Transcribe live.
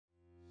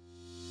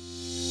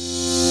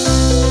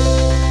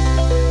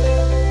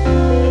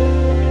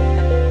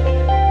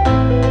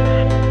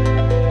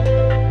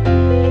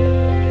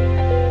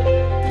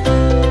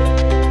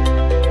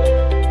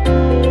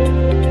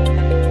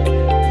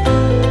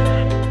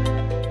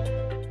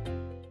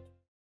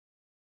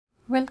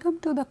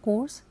to the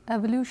course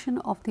Evolution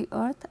of the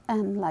Earth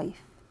and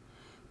Life.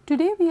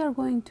 Today we are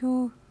going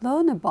to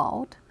learn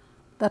about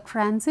the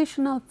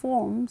transitional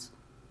forms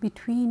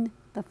between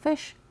the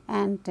fish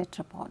and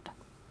tetrapod.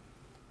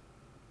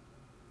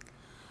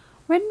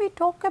 When we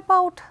talk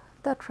about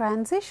the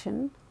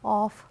transition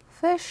of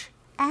fish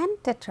and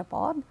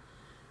tetrapod,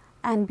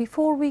 and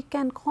before we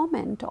can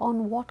comment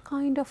on what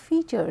kind of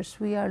features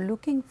we are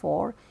looking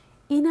for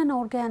in an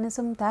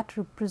organism that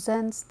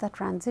represents the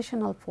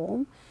transitional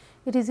form,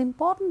 it is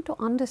important to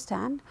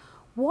understand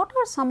what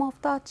are some of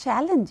the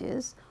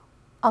challenges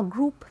a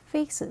group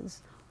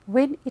faces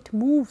when it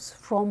moves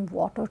from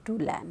water to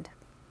land.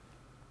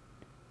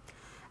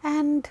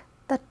 And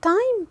the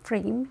time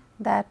frame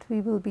that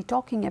we will be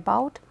talking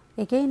about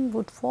again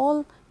would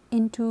fall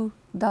into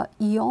the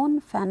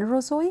Eon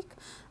Phanerozoic,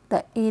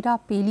 the era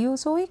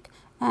Paleozoic,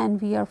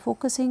 and we are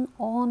focusing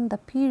on the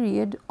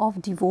period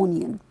of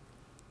Devonian.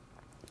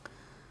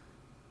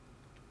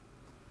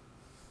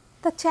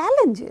 The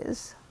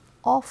challenges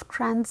of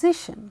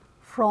transition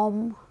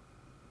from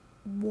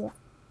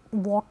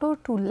water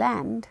to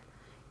land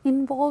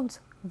involves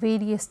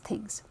various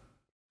things.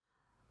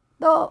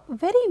 The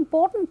very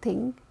important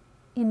thing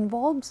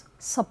involves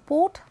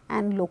support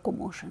and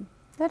locomotion.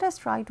 Let us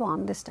try to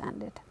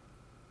understand it.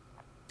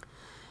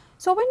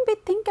 So, when we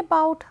think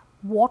about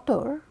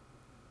water,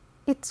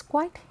 it is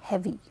quite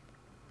heavy.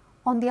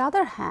 On the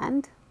other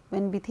hand,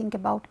 when we think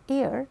about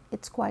air,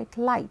 it is quite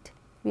light.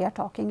 We are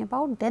talking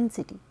about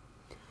density.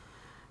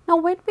 Now,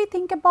 when we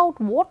think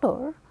about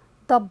water,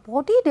 the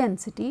body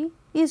density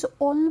is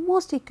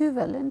almost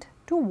equivalent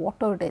to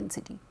water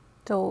density.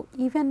 So,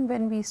 even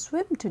when we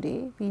swim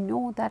today, we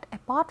know that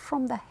apart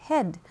from the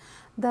head,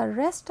 the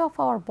rest of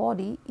our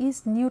body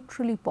is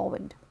neutrally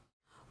buoyant.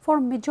 For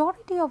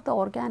majority of the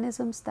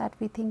organisms that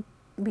we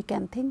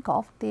can think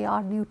of, they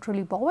are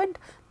neutrally buoyant.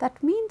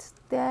 That means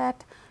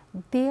that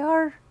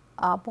their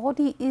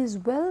body is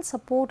well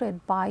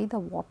supported by the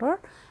water,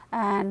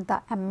 and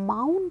the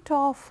amount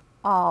of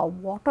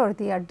water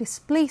they are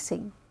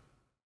displacing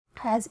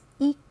has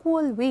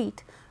equal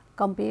weight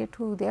compared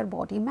to their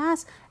body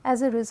mass.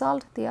 As a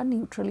result, they are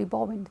neutrally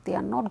buoyant. They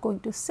are not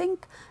going to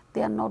sink,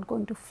 they are not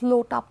going to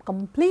float up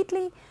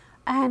completely,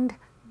 and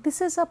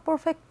this is a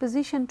perfect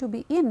position to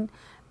be in,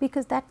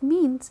 because that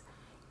means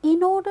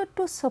in order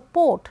to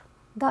support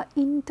the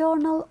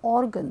internal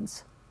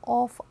organs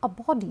of a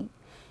body,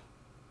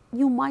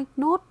 you might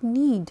not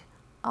need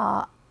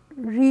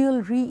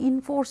real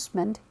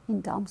reinforcement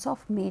in terms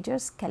of major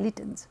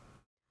skeletons.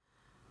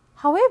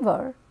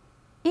 However,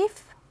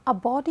 if a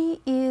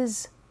body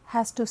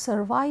has to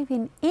survive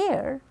in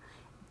air,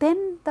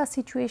 then the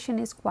situation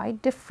is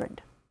quite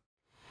different.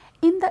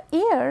 In the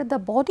air, the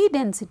body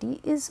density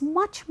is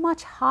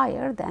much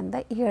higher than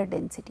the air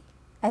density.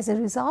 As a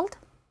result,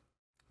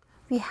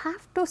 we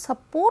have to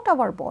support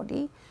our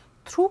body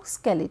through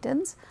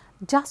skeletons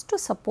just to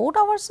support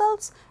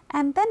ourselves,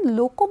 and then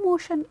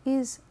locomotion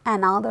is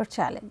another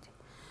challenge.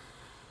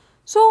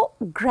 So,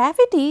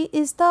 gravity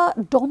is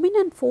the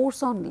dominant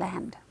force on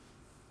land,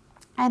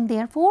 and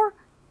therefore,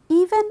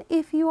 even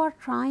if you are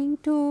trying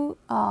to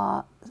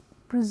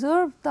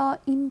preserve the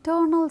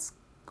internal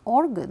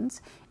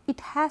organs, it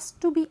has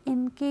to be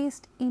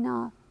encased in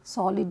a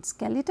solid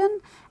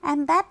skeleton,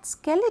 and that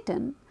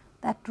skeleton,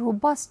 that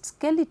robust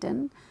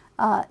skeleton,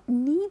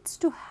 needs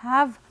to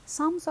have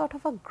some sort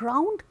of a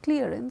ground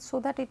clearance so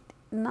that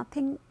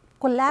nothing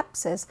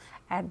collapses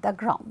at the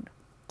ground.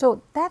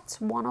 So, that is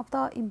one of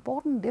the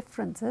important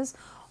differences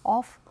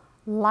of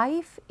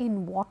life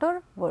in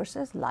water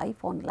versus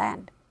life on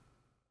land.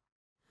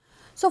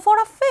 So, for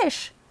a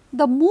fish,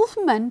 the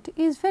movement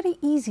is very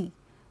easy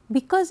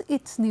because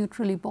it is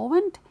neutrally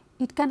buoyant.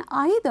 It can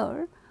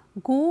either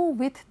go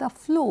with the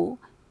flow,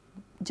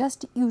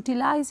 just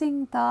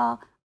utilizing the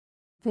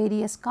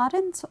various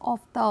currents of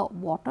the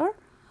water,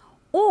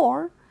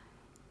 or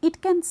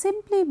it can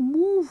simply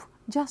move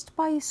just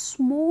by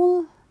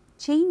small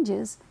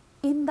changes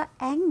in the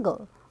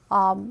angle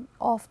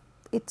of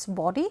its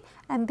body,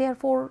 and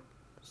therefore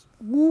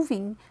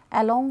moving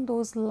along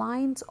those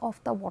lines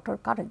of the water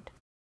current.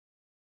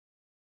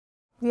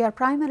 We are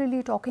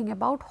primarily talking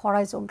about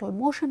horizontal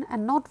motion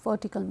and not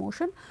vertical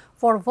motion.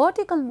 For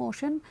vertical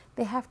motion,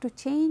 they have to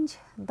change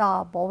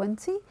the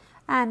buoyancy,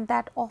 and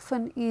that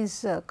often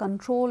is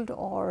controlled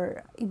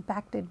or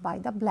impacted by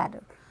the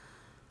bladder.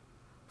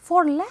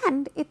 For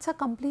land, it is a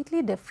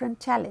completely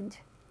different challenge.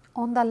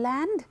 On the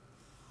land,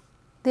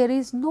 there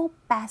is no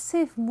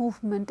passive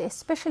movement,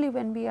 especially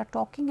when we are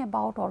talking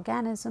about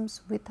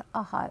organisms with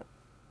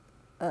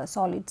a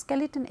solid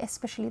skeleton,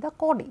 especially the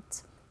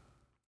chordates.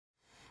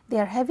 They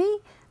are heavy,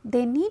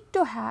 they need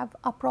to have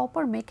a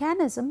proper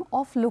mechanism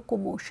of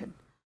locomotion.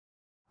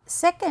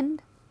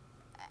 Second,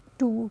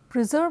 to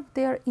preserve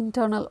their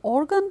internal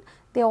organ,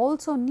 they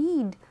also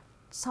need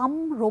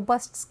some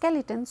robust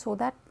skeleton so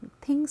that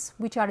things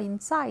which are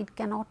inside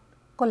cannot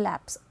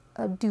collapse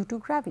due to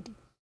gravity.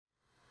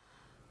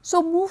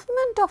 So,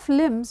 movement of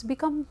limbs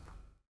become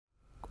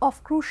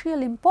of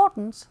crucial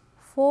importance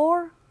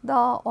for the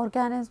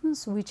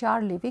organisms which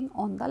are living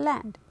on the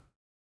land.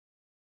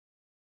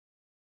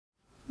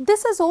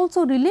 This is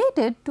also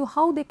related to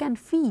how they can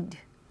feed.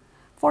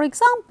 For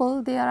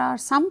example, there are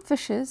some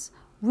fishes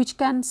which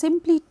can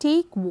simply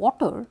take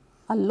water,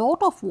 a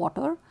lot of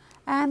water,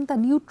 and the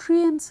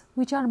nutrients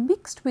which are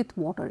mixed with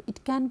water.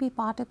 It can be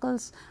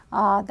particles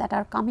that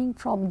are coming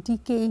from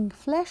decaying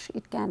flesh,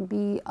 it can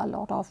be a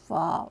lot of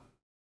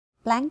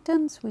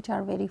planktons which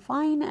are very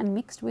fine and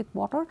mixed with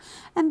water,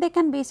 and they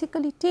can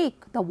basically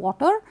take the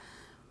water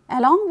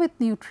along with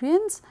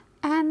nutrients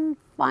and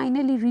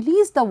finally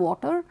release the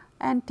water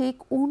and take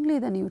only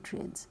the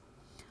nutrients.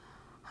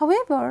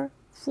 However,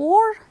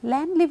 for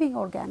land living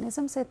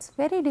organisms it is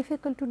very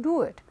difficult to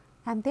do it,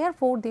 and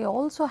therefore, they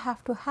also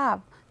have to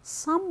have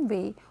some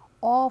way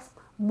of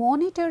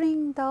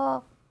monitoring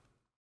the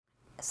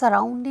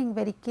surrounding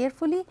very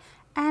carefully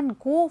and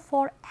go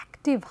for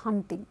active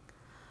hunting.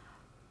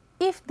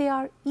 If they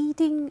are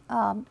eating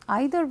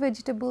either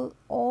vegetable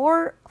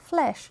or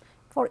flesh,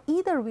 for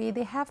either way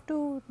they have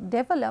to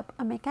develop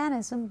a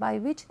mechanism by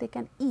which they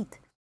can eat.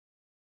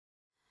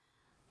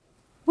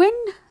 When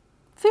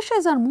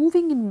fishes are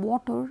moving in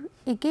water,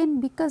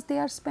 again because they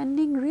are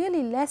spending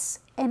really less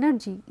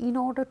energy in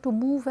order to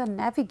move and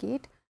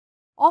navigate,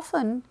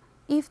 often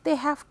if they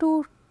have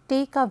to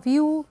take a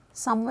view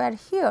somewhere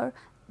here,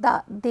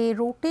 they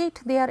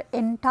rotate their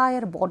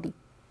entire body.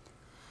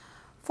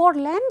 For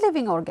land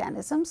living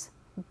organisms,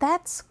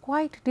 that is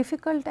quite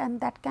difficult and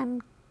that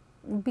can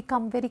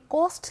become very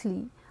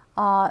costly.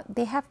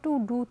 They have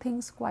to do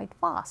things quite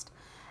fast.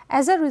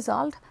 As a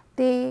result,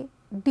 they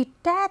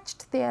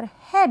detached their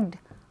head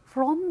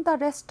from the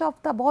rest of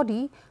the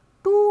body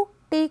to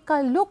take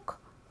a look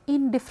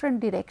in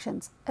different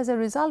directions. As a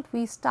result,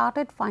 we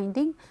started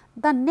finding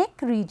the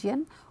neck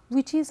region,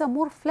 which is a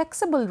more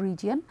flexible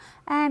region,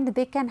 and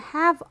they can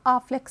have a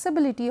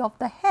flexibility of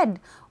the head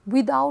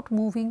without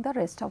moving the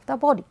rest of the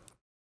body.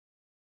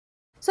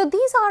 So,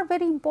 these are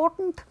very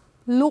important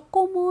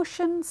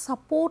locomotion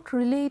support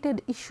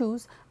related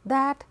issues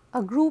that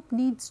a group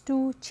needs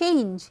to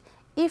change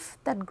if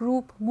that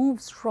group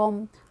moves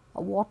from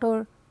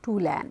water to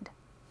land.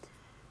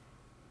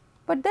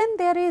 But then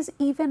there is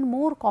even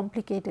more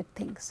complicated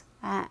things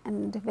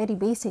and very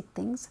basic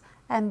things,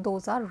 and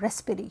those are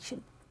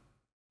respiration.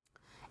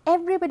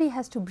 Everybody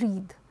has to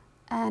breathe,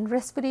 and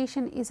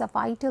respiration is a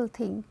vital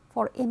thing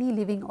for any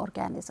living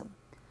organism.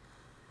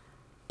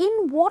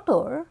 In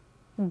water,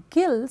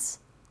 gills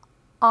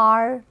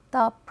are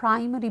the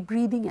primary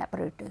breathing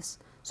apparatus.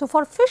 So,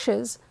 for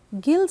fishes,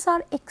 gills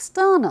are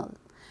external,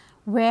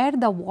 where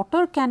the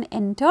water can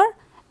enter,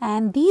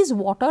 and these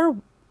water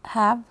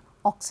have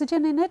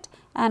oxygen in it,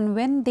 and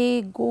when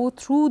they go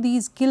through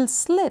these gill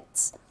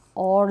slits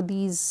or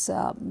these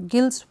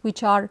gills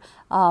which are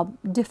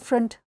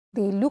different,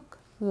 they look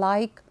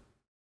like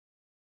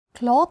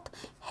cloth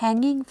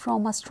hanging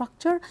from a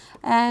structure,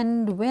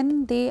 and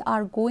when they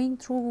are going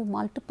through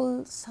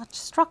multiple such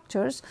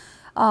structures,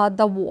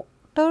 the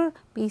water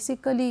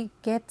basically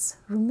gets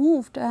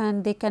removed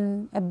and they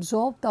can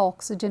absorb the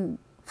oxygen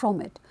from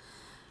it.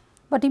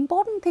 But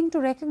important thing to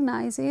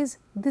recognize is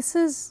this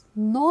is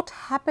not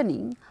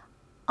happening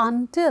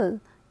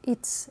until it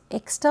is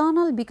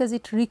external, because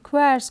it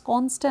requires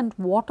constant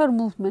water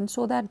movement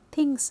so that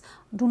things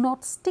do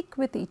not stick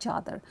with each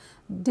other.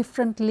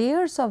 Different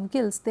layers of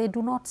gills, they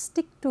do not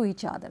stick to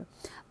each other.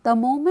 The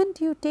moment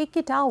you take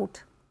it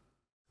out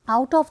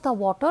of the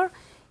water,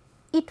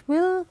 it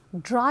will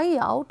dry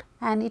out,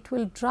 and it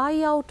will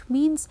dry out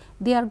means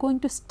they are going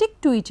to stick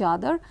to each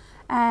other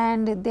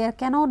and there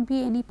cannot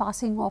be any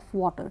passing of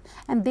water,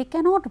 and they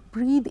cannot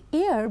breathe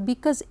air,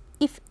 because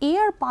if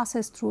air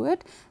passes through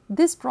it,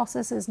 this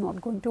process is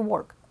not going to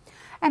work,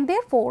 and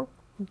therefore,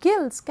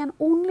 gills can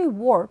only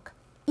work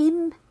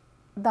in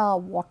the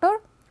water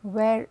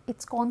where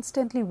it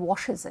constantly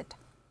washes it.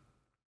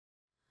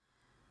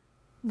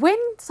 When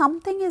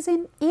something is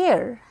in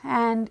air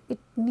and it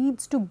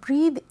needs to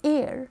breathe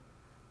air,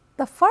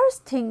 the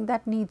first thing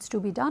that needs to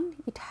be done,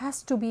 it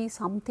has to be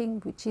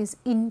something which is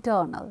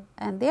internal,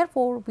 and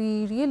therefore,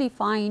 we really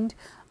find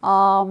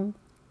lung,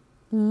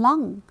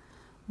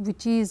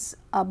 which is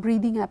a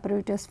breathing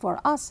apparatus for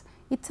us,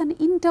 it is an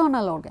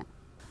internal organ.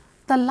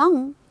 The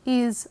lung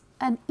is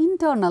an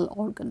internal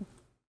organ.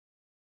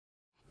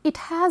 It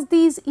has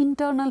these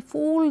internal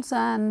folds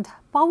and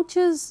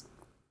pouches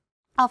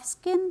of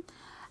skin,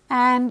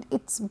 and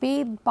it is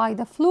bathed by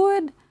the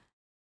fluid.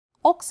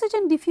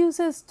 Oxygen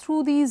diffuses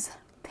through these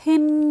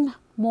thin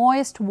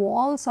moist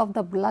walls of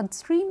the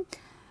bloodstream.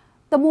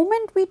 The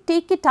moment we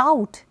take it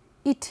out,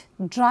 it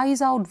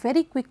dries out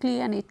very quickly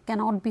and it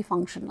cannot be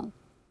functional.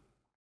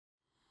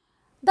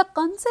 The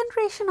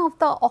concentration of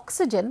the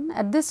oxygen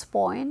at this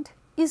point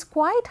is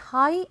quite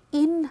high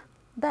in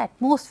the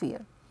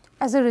atmosphere.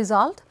 As a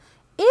result,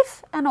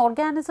 if an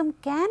organism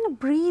can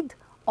breathe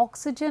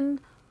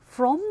oxygen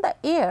from the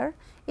air,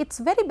 it is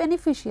very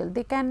beneficial.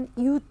 They can,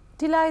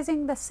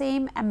 utilizing the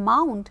same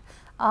amount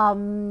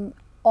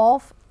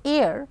of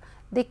air,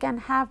 they can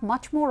have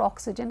much more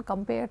oxygen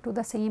compared to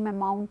the same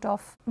amount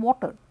of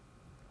water.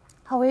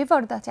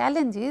 However, the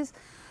challenge is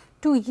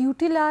to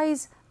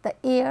utilize the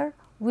air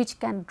which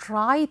can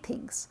dry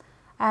things,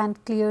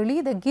 and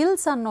clearly the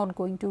gills are not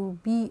going to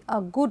be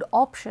a good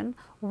option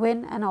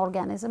when an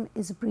organism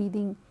is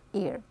breathing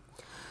air.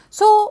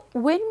 So,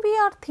 when we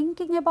are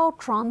thinking about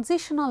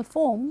transitional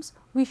forms,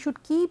 we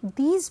should keep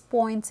these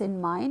points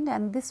in mind,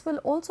 and this will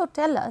also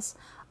tell us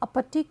a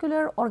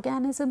particular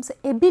organism's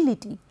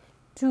ability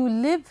to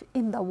live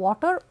in the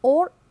water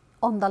or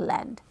on the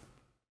land.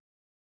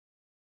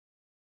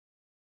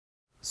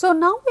 So,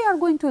 now we are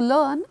going to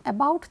learn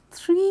about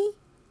 3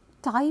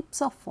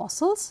 types of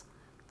fossils,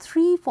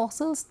 3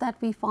 fossils that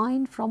we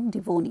find from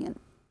Devonian.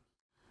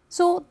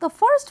 So, the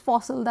first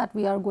fossil that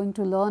we are going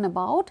to learn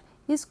about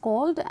is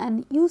called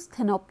an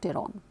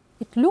Eusthenopteron.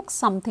 It looks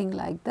something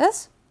like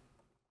this,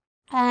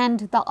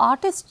 and the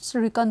artist's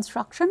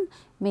reconstruction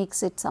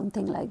makes it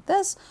something like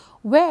this,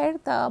 where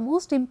the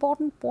most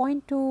important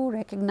point to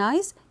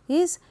recognize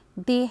is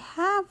they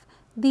have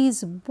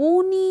these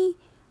bony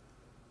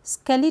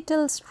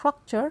skeletal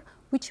structure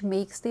which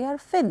makes their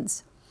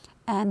fins,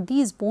 and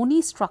these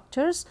bony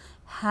structures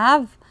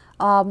have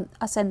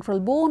a central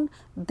bone,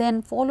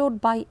 then followed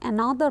by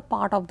another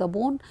part of the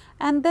bone,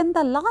 and then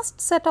the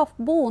last set of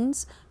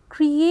bones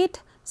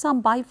create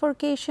some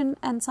bifurcation,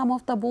 and some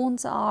of the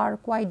bones are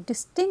quite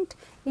distinct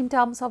in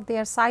terms of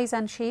their size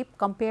and shape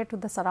compared to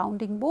the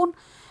surrounding bone.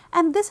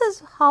 And this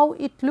is how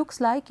it looks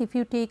like if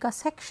you take a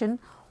section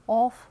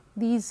of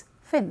these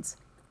fins.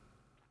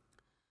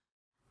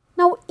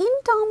 Now, in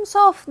terms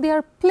of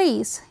their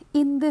place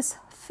in this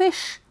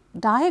fish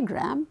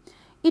diagram,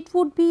 it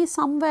would be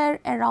somewhere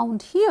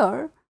around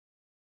here.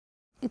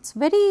 It is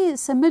very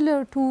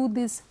similar to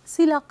this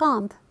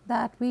coelacanth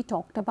that we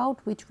talked about,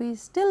 which we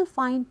still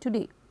find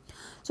today.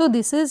 So,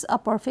 this is a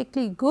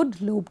perfectly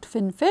good lobed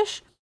fin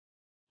fish.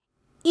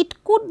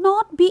 It could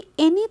not be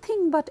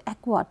anything but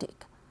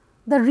aquatic.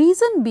 The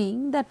reason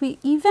being that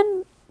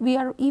we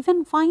are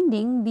even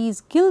finding these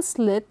gill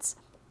slits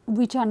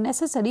which are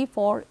necessary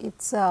for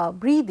its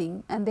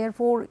breathing, and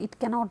therefore, it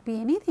cannot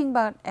be anything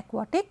but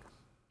aquatic.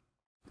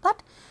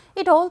 But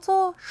it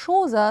also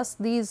shows us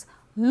these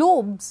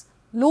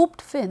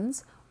lobed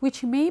fins,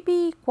 which may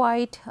be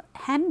quite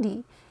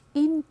handy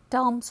in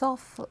terms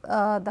of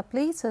the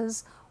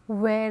places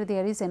where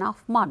there is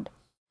enough mud.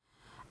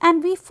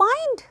 And we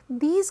find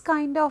these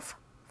kind of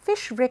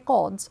fish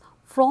records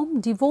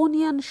from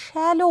Devonian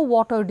shallow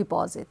water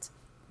deposits,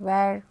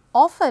 where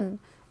often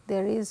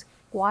there is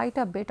quite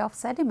a bit of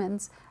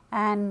sediments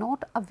and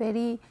not a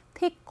very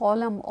thick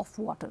column of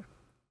water.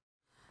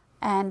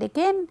 And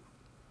again,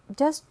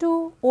 just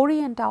to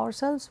orient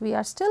ourselves, we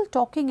are still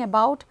talking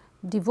about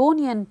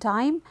Devonian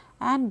time,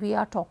 and we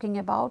are talking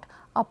about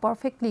a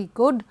perfectly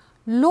good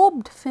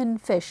lobed fin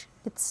fish.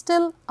 It is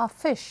still a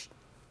fish.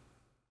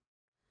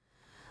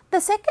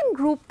 The second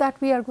group that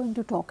we are going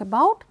to talk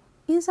about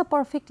is a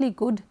perfectly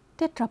good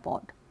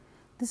tetrapod.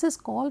 This is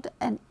called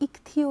an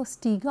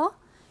ichthyostega.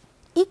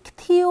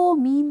 Ichthyo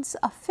means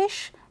a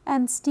fish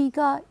and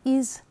stega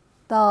is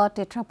the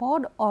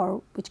tetrapod,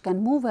 or which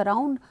can move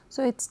around.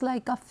 So, it is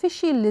like a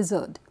fishy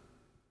lizard.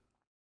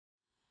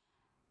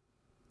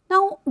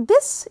 Now,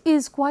 this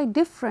is quite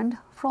different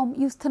from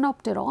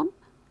Eusthenopteron,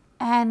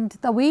 and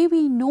the way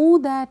we know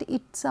that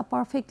it is a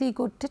perfectly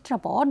good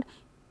tetrapod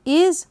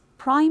is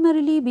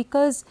primarily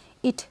because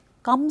it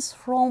comes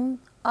from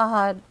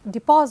a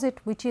deposit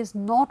which is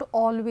not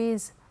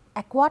always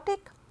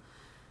aquatic.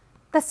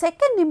 The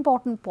second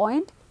important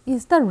point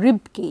is the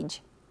rib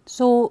cage.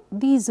 So,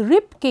 these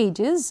rib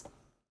cages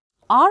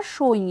are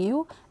showing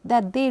you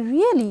that they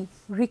really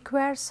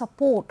require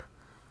support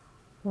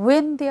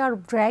when they are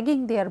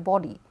dragging their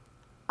body,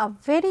 a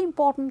very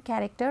important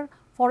character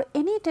for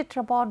any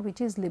tetrapod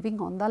which is living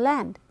on the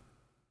land.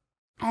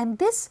 And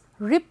these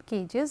rib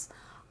cages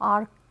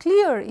are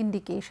clear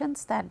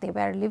indications that they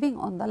were living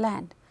on the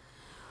land.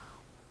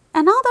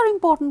 Another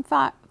important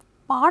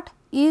part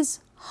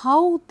is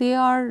how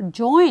their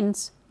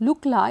joints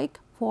look like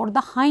for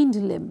the hind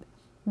limb.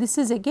 This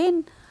is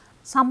again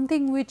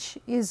something which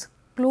is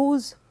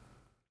close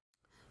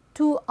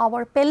to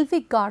our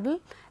pelvic girdle,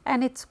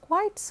 and it is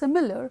quite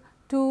similar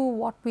to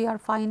what we are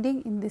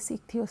finding in this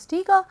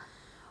ichthyostega.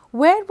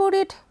 Where would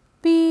it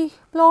be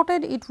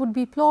plotted? It would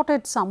be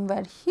plotted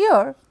somewhere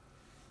here,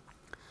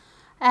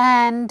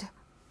 and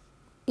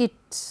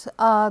it's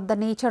the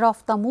nature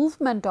of the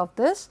movement of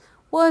this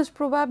was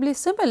probably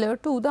similar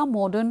to the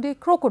modern day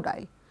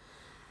crocodile,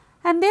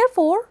 and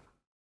therefore,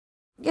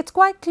 it is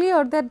quite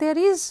clear that there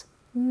is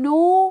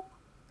no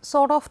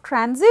sort of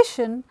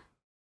transition,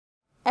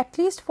 at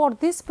least for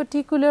this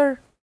particular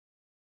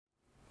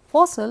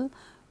fossil,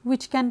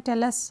 which can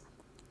tell us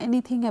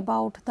anything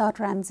about the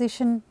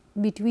transition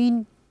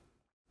between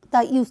the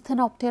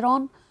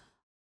Eusthenopteron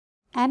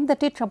and the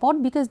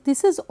tetrapod, because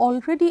this is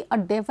already a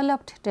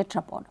developed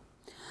tetrapod.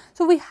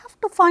 So, we have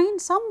to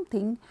find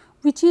something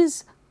which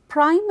is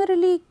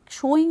primarily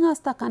showing us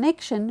the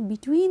connection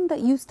between the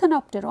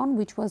Eusthenopteron,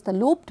 which was the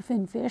lobed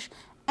fin fish,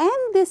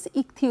 and this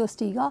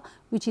ichthyostega,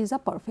 which is a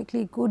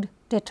perfectly good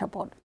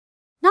tetrapod.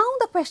 Now,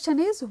 the question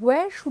is,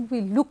 where should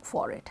we look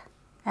for it?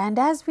 And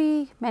as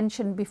we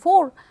mentioned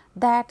before,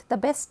 that the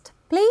best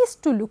place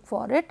to look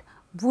for it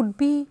would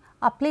be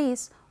a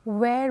place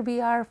where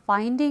we are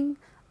finding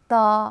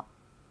the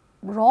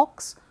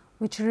rocks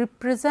which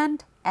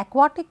represent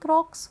aquatic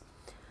rocks,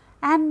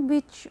 and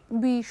which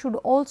we should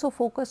also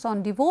focus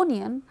on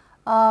Devonian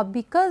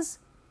because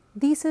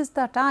this is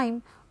the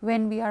time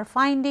when we are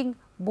finding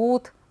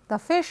both the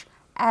fish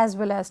as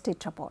well as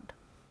tetrapod.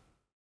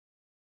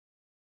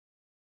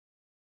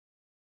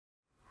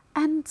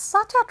 And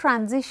such a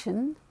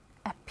transition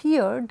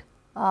appeared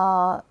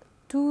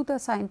to the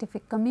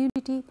scientific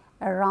community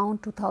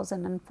around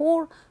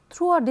 2004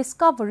 through a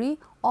discovery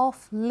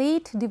of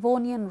late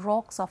Devonian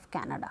rocks of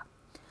Canada,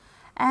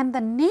 and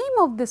the name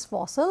of this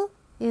fossil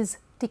is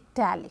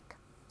Tiktaalik.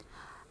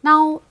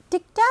 Now,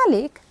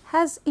 Tiktaalik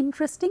has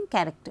interesting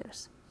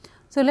characters.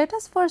 So, let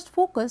us first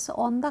focus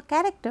on the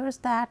characters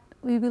that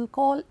we will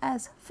call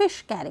as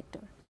fish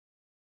character.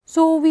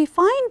 So, we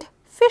find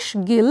fish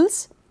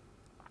gills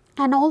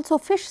and also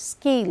fish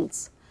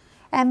scales,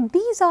 and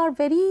these are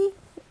very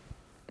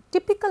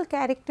typical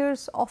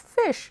characters of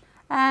fish,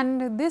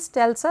 and this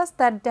tells us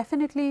that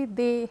definitely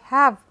they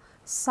have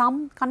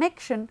some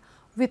connection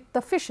with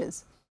the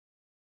fishes.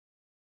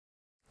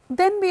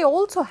 Then we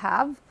also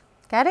have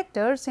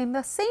characters in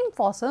the same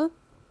fossil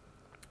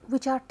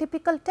which are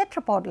typical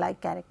tetrapod like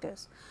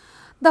characters.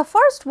 The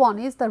first one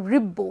is the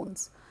rib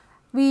bones.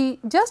 We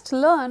just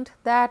learned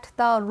that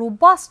the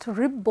robust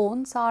rib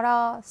bones are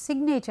a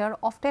signature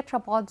of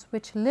tetrapods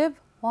which live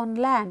on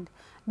land,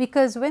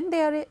 because when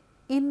they are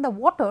in the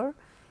water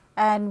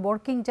and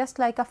working just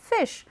like a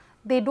fish,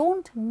 they do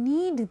not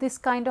need this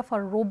kind of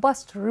a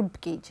robust rib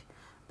cage,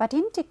 but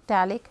in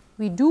Tiktaalik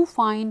we do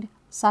find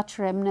such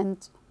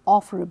remnants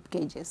of rib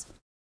cages.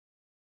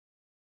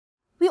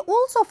 We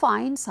also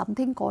find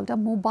something called a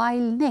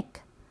mobile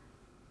neck,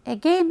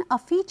 again a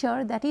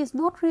feature that is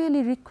not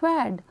really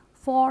required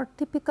for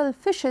typical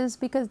fishes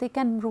because they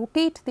can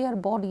rotate their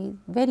body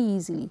very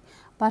easily,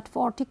 but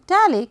for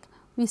Tiktaalik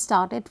we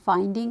started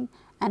finding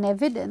an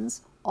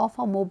evidence of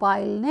a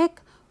mobile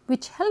neck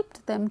which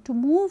helped them to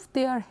move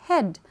their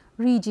head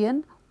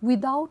region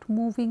without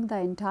moving the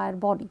entire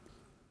body.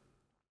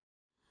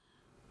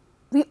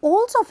 We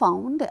also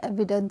found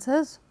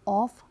evidences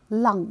of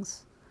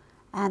lungs,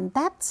 and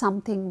that is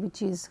something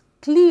which is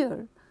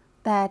clear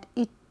that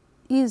it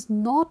is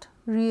not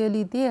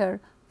really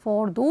there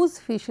for those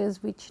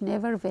fishes which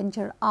never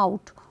venture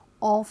out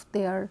of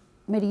their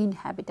marine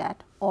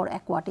habitat or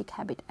aquatic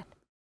habitat.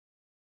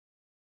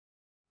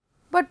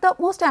 But the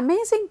most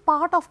amazing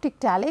part of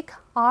Tiktaalik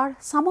are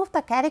some of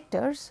the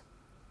characters,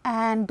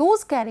 and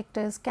those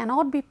characters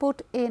cannot be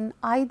put in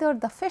either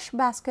the fish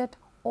basket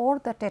or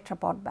the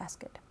tetrapod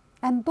basket,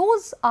 and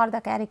those are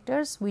the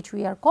characters which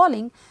we are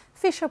calling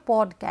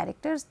fisherpod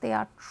characters. They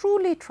are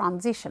truly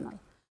transitional.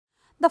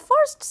 The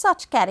first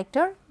such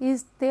character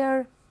is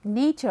their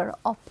nature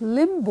of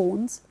limb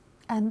bones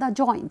and the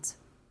joints.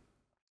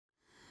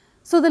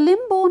 So, the limb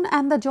bone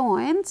and the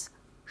joints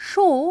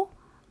show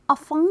a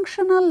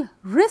functional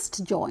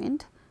wrist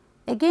joint,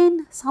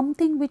 again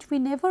something which we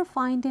never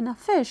find in a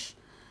fish,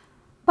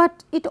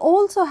 but it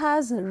also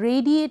has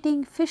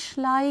radiating fish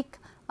like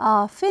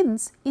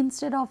fins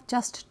instead of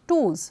just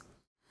toes.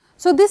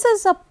 So, this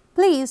is a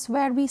place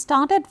where we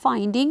started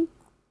finding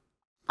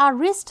a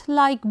wrist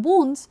like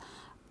bones,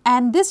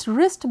 and this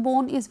wrist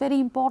bone is very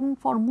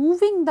important for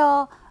moving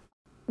the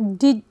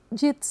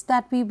digits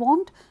that we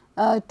want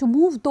to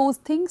move those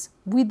things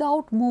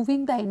without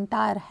moving the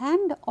entire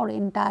hand or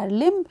entire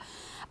limb.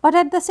 But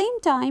at the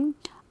same time,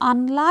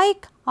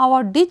 unlike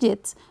our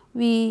digits,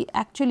 we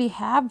actually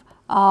have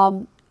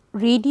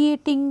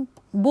radiating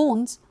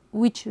bones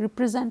which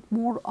represent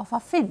more of a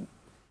fin.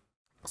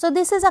 So,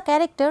 this is a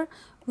character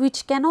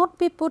which cannot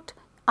be put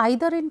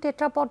either in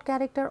tetrapod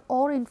character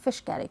or in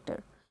fish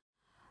character.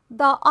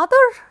 The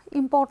other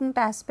important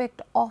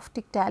aspect of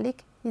Tiktaalik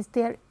is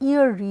their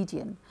ear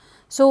region.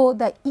 So,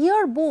 the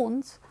ear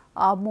bones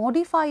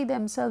modify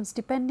themselves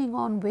depending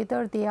on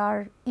whether they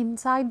are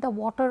inside the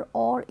water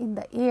or in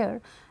the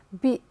air,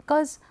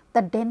 because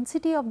the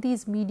density of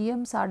these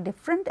mediums are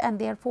different, and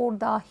therefore,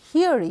 the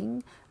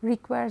hearing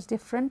requires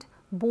different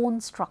bone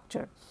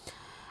structure.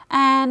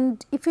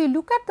 And if you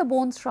look at the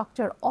bone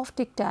structure of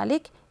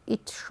Tiktaalik,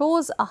 it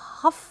shows a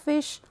half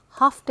fish,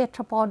 half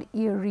tetrapod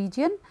ear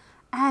region,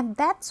 and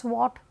that is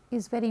what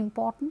is very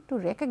important to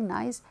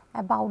recognize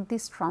about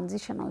this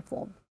transitional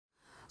form.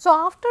 So,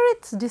 after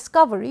its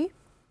discovery,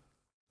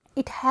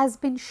 it has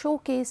been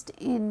showcased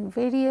in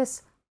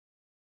various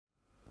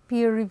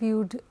peer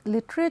reviewed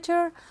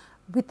literature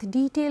with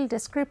detailed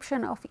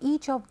description of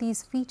each of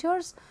these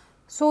features,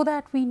 so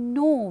that we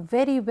know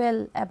very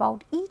well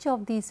about each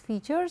of these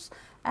features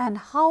and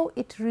how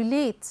it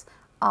relates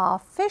a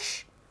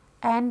fish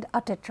and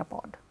a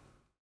tetrapod.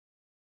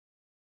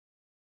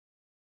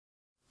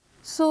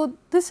 So,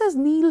 this is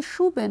Neil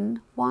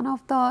Shubin, one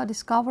of the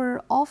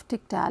discoverer of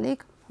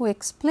Tiktaalik, who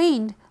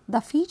explained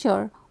the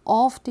feature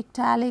of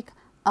Tiktaalik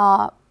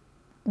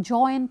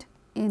joint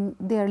in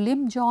their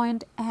limb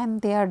joint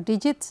and their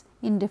digits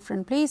in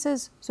different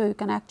places. So, you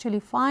can actually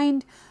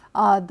find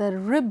the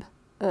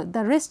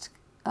wrist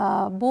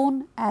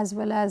bone as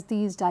well as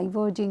these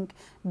diverging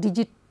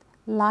digit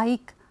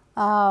like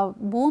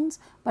bones,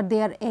 but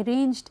they are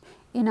arranged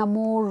in a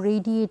more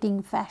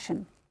radiating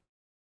fashion.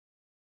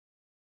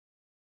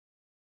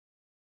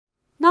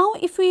 Now,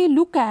 if we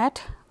look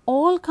at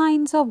all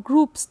kinds of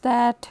groups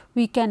that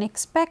we can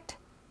expect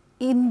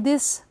in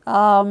this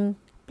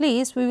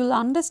place, we will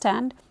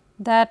understand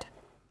that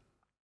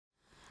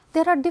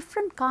there are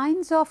different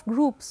kinds of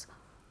groups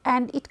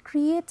and it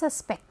creates a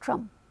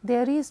spectrum.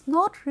 There is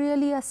not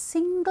really a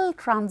single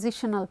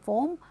transitional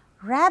form,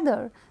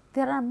 rather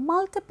there are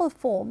multiple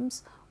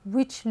forms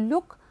which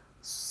look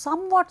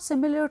somewhat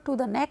similar to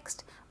the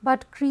next,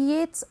 but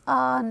creates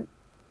a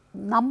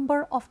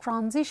number of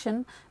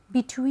transition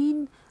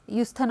between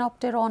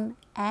Eusthenopteron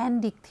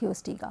and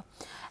Ichthyostega.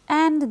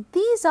 And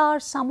these are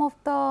some of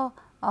the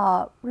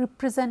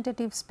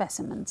representative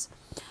specimens,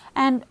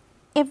 and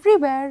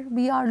everywhere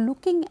we are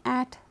looking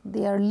at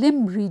their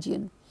limb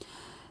region.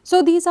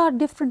 So, these are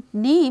different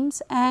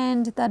names,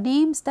 and the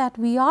names that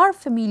we are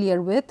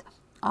familiar with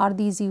are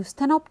these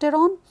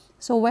Eusthenopteron.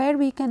 So, where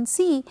we can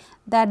see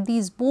that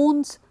these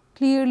bones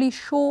clearly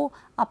show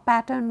a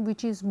pattern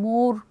which is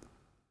more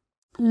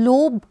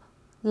lobe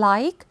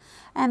like,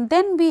 and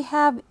then we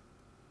have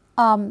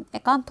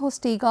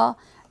Acanthostega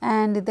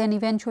and then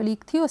eventually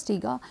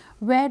Ichthyostega,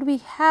 where we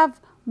have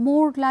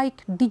more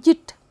like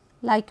digit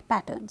like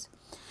patterns.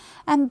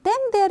 And then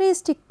there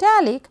is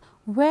Tiktaalik,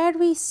 where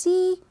we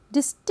see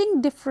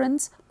distinct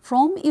difference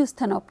from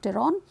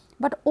Eusthenopteron,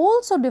 but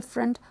also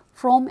different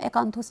from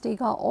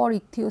Acanthostega or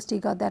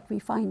Ichthyostega that we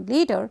find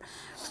later,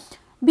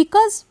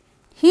 because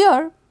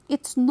here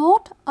it is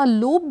not a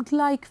lobed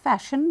like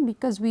fashion,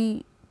 because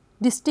we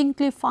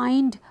distinctly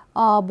find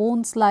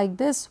bones like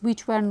this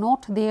which were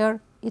not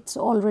there, it is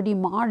already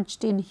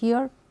marged in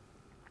here.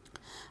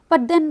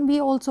 But then we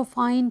also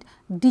find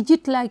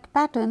digit like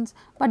patterns,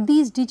 but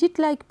these digit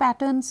like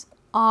patterns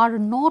are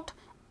not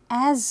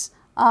as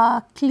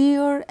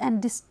clear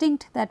and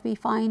distinct that we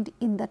find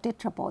in the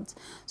tetrapods.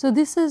 So,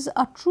 this is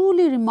a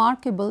truly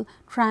remarkable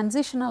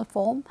transitional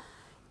form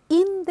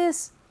in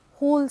this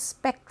whole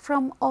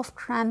spectrum of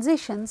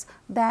transitions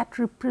that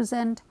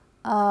represent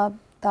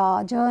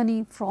the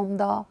journey from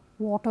the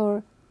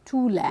water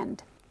to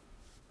land.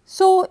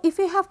 So, if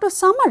we have to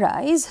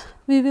summarize,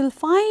 we will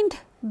find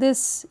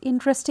this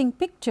interesting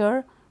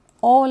picture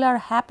all are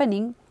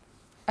happening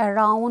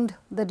around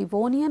the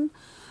Devonian.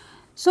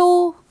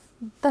 So,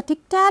 the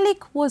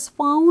Tiktaalik was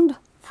found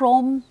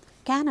from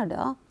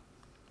Canada,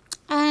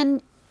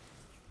 and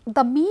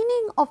the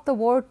meaning of the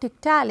word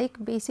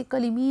Tiktaalik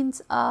basically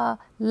means a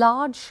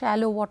large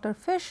shallow water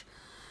fish.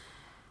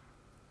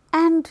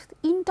 And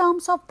in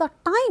terms of the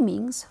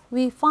timings,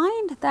 we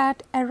find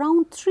that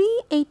around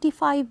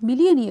 385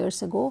 million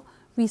years ago,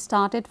 we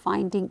started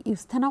finding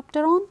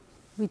Eusthenopteron,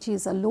 which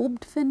is a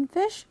lobed fin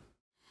fish.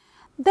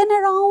 Then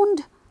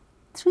around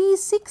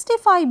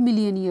 365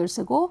 million years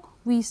ago,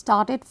 we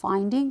started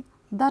finding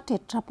the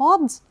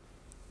tetrapods,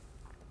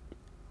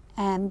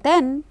 and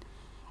then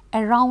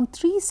around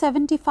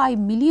 375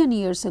 million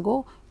years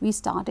ago, we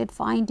started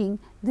finding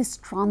this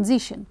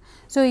transition.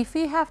 So, if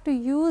we have to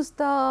use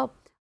the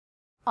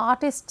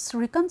artist's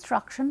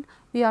reconstruction,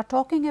 we are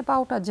talking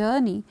about a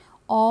journey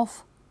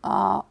of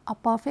a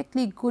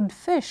perfectly good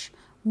fish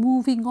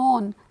moving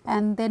on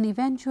and then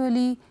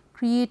eventually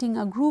creating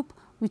a group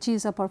which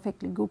is a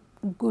perfectly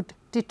good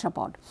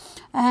tetrapod.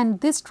 And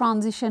this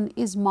transition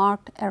is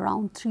marked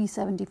around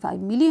 375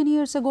 million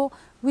years ago,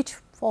 which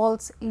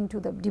falls into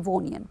the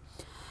Devonian.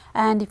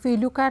 And if we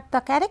look at the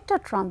character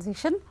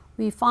transition,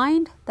 we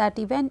find that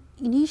even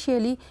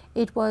initially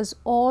it was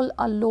all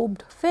a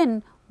lobed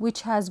fin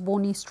which has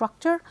bony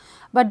structure,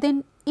 but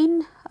then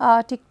in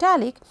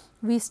Tiktaalik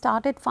we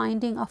started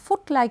finding a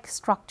foot like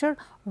structure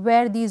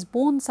where these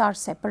bones are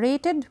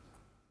separated,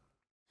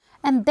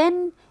 and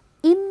then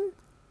in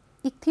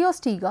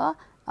Ichthyostega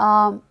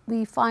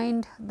we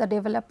find the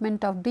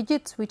development of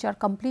digits which are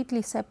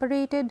completely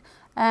separated,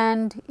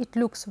 and it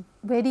looks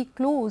very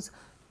close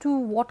to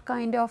what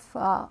kind of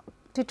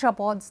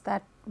tetrapods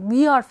that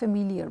we are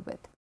familiar with.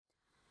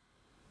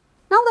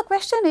 Now, the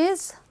question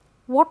is,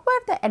 what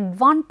were the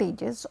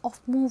advantages of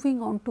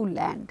moving on to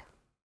land?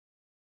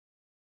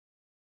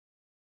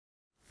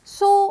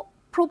 So,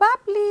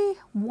 probably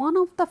one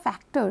of the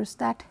factors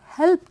that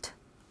helped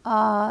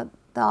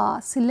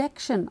the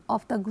selection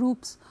of the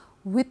groups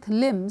with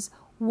limbs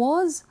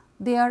was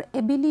their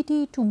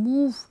ability to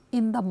move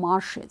in the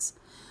marshes.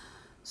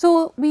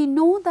 So, we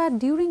know that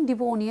during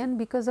Devonian,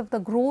 because of the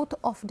growth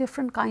of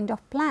different kind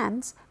of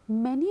plants,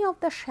 many of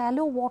the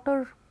shallow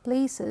water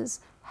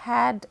places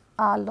had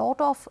a lot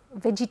of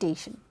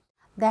vegetation.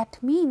 That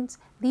means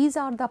these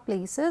are the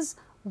places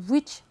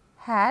which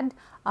had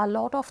a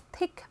lot of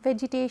thick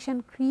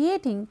vegetation,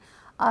 creating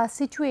a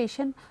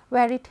situation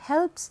where it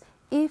helps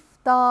if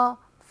the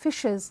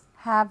fishes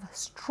have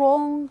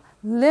strong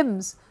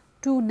limbs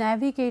to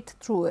navigate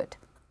through it.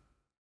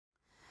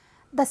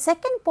 The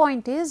second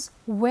point is,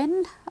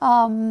 when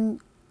an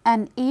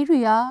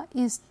area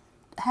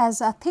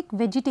has a thick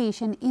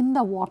vegetation in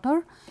the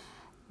water,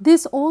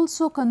 this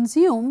also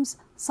consumes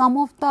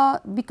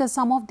because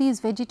some of these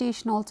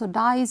vegetation also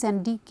dies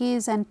and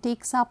decays and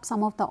takes up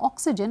some of the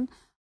oxygen.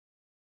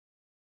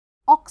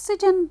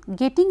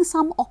 Getting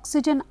some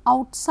oxygen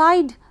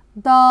outside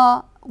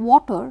the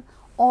water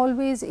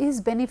always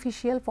is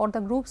beneficial for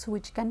the groups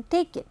which can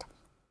take it.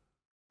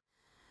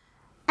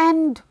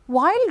 And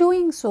while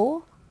doing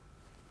so,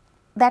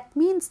 that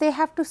means they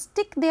have to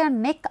stick their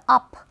neck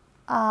up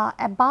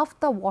above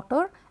the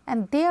water,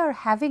 and there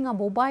having a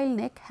mobile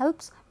neck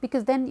helps,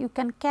 because then you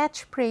can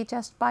catch prey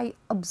just by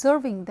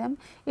observing them.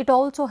 It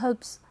also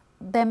helps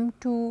them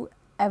to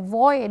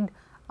avoid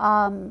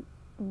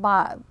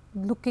by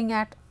looking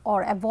at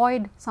or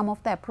avoid some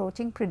of the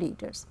approaching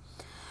predators.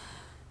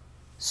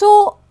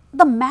 So,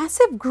 the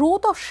massive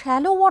growth of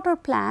shallow water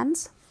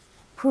plants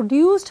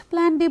produced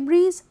plant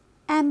debris,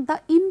 and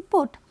the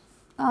input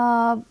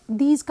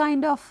these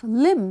kind of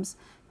limbs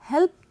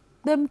help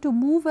them to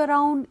move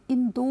around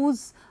in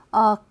those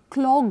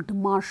clogged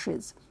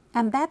marshes,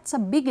 and that is a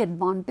big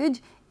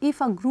advantage if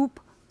a group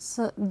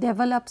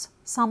develops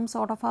some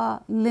sort of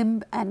a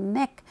limb and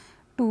neck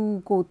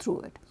to go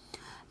through it.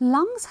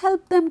 Lungs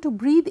help them to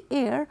breathe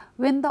air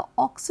when the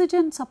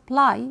oxygen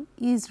supply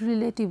is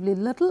relatively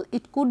little.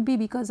 It could be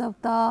because of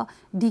the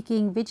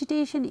decaying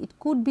vegetation, it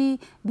could be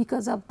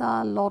because of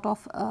the lot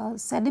of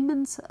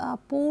sediments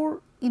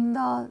pour in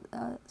the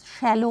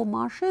shallow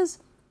marshes.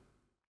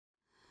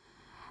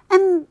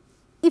 And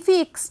if we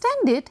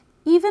extend it,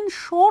 even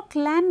short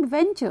land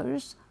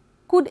ventures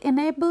could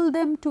enable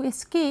them to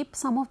escape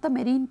some of the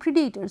marine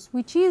predators,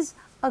 which is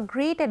a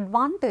great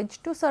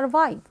advantage to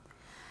survive.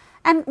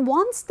 And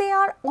once they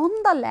are on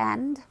the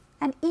land,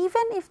 and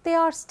even if they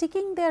are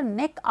sticking their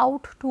neck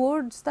out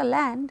towards the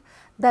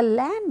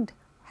land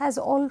has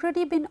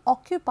already been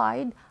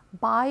occupied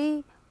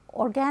by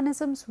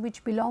organisms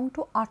which belong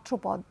to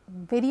arthropods.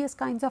 Various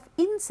kinds of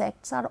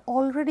insects are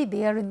already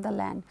there in the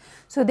land.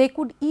 So, they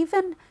could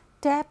even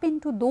tap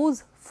into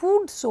those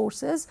food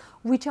sources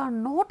which are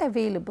not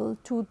available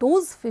to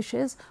those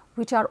fishes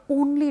which are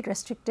only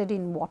restricted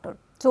in water.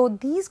 So,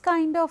 these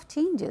kind of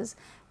changes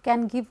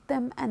can give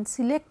them an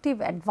selective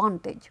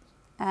advantage,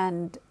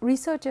 and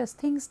researchers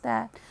think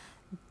that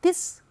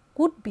this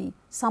could be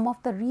some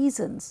of the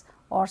reasons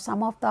or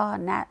some of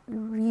the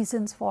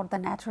reasons for the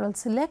natural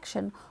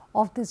selection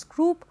of this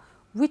group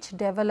which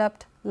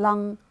developed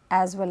lung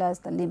as well as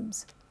the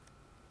limbs.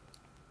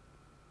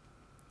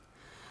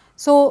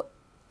 So,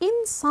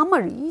 in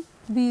summary,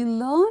 we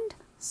learned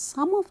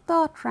some of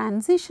the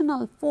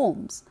transitional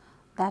forms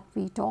that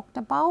we talked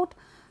about,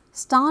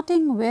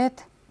 starting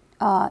with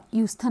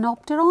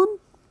Eusthenopteron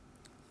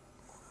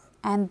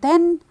and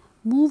then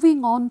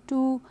moving on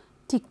to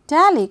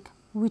Tiktaalik,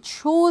 which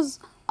shows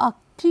a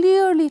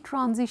clearly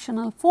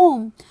transitional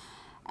form,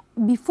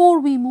 before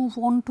we move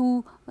on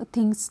to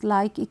things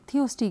like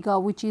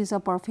Ichthyostega, which is a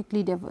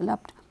perfectly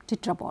developed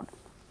tetrapod.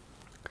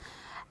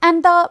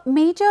 And the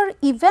major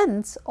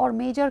events or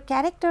major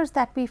characters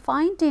that we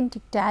find in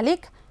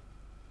Tiktaalik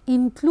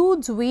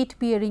includes weight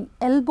bearing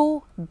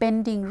elbow,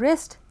 bending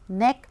wrist,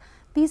 neck.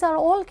 These are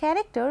all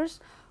characters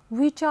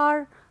which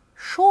are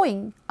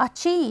showing a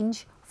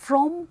change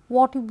from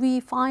what we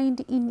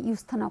find in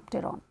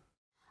Eusthenopteron.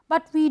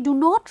 But we do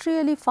not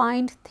really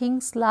find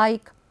things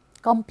like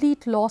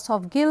complete loss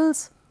of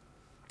gills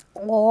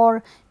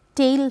or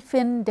tail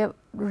fin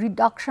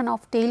reduction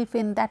of tail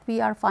fin that we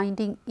are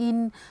finding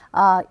in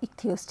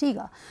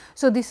Ichthyostega.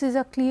 So, this is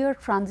a clear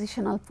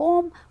transitional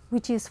form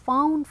which is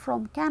found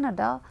from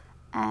Canada,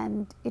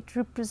 and it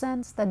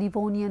represents the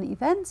Devonian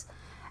events.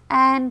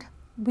 And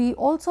we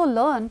also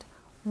learned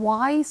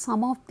why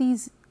some of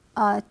these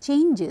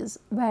changes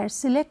were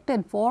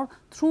selected for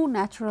through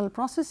natural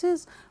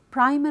processes,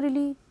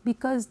 primarily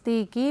because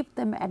they gave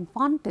them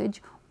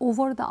advantage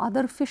over the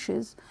other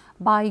fishes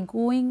by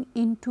going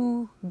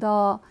into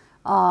the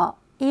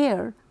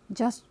air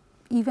just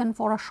even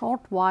for a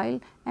short while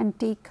and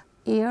take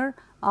air,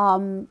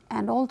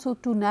 and also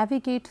to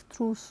navigate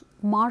through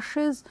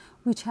marshes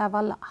which have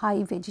a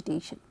high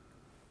vegetation.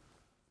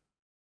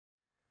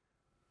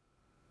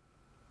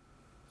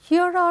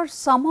 Here are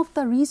some of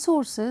the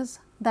resources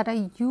that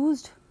I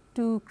used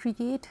to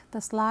create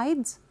the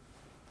slides.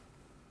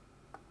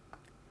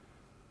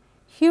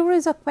 Here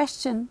is a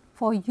question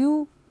for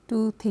you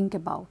to think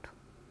about.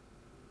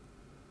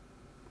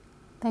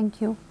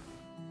 Thank you.